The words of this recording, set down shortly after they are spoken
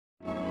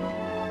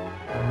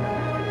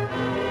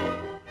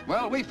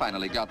Well, we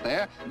finally got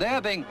there,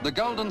 there being the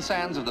golden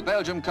sands of the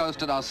Belgium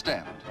coast at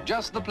Ostend.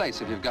 Just the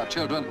place if you've got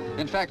children.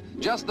 In fact,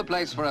 just the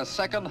place for a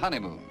second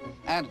honeymoon.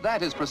 And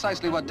that is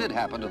precisely what did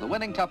happen to the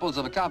winning couples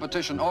of a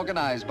competition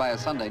organized by a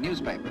Sunday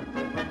newspaper.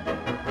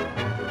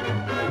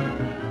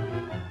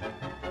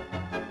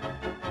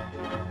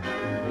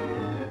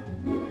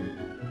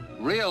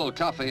 Real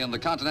coffee in the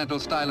continental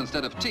style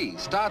instead of tea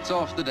starts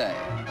off the day.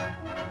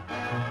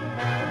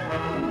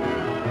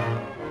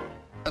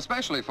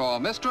 Especially for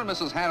Mr. and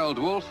Mrs. Harold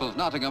Wolfe of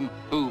Nottingham,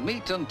 who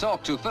meet and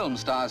talk to film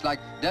stars like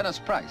Dennis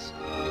Price.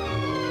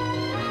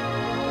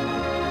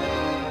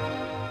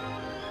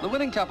 The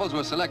winning couples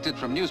were selected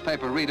from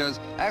newspaper readers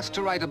asked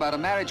to write about a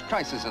marriage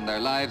crisis in their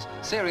lives,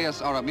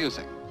 serious or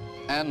amusing.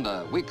 And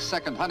a week's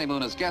second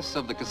honeymoon as guests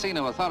of the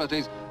casino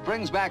authorities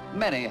brings back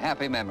many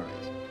happy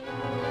memories.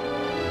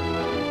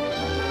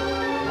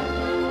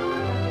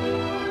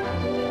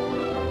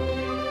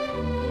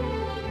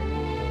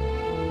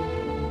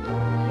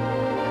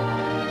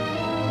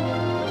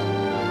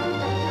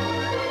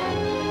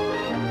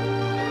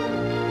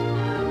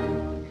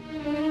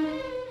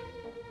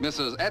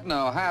 Mrs.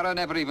 Edna O'Hara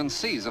never even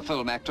sees a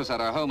film actress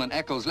at her home in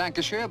Eccles,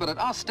 Lancashire, but at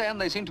Ostend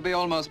they seem to be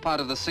almost part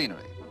of the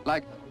scenery,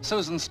 like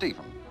Susan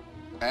Stephen.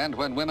 And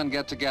when women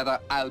get together,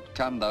 out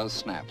come those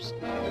snaps.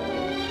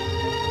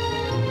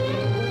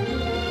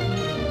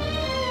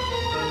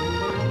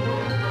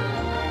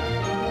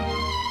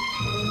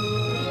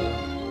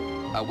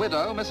 A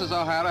widow, Mrs.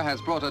 O'Hara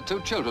has brought her 2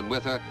 children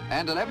with her,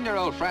 and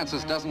 11-year-old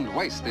Frances doesn't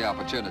waste the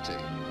opportunity.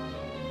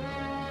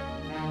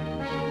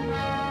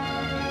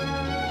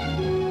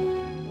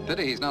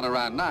 Pity he's not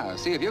around now.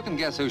 See if you can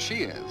guess who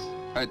she is.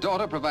 Her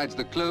daughter provides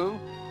the clue.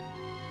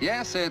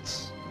 Yes,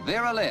 it's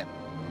Vera Lynn.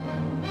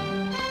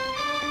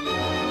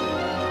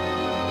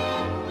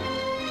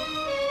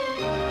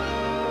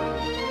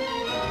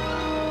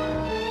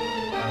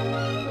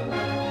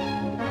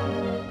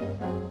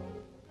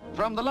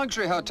 From the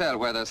luxury hotel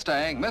where they're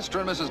staying, Mr.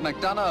 and Mrs.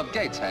 McDonough of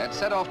Gateshead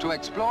set off to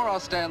explore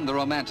Ostend the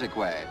romantic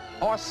way.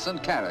 Horse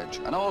and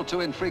carriage, an all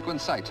too infrequent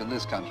sight in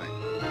this country.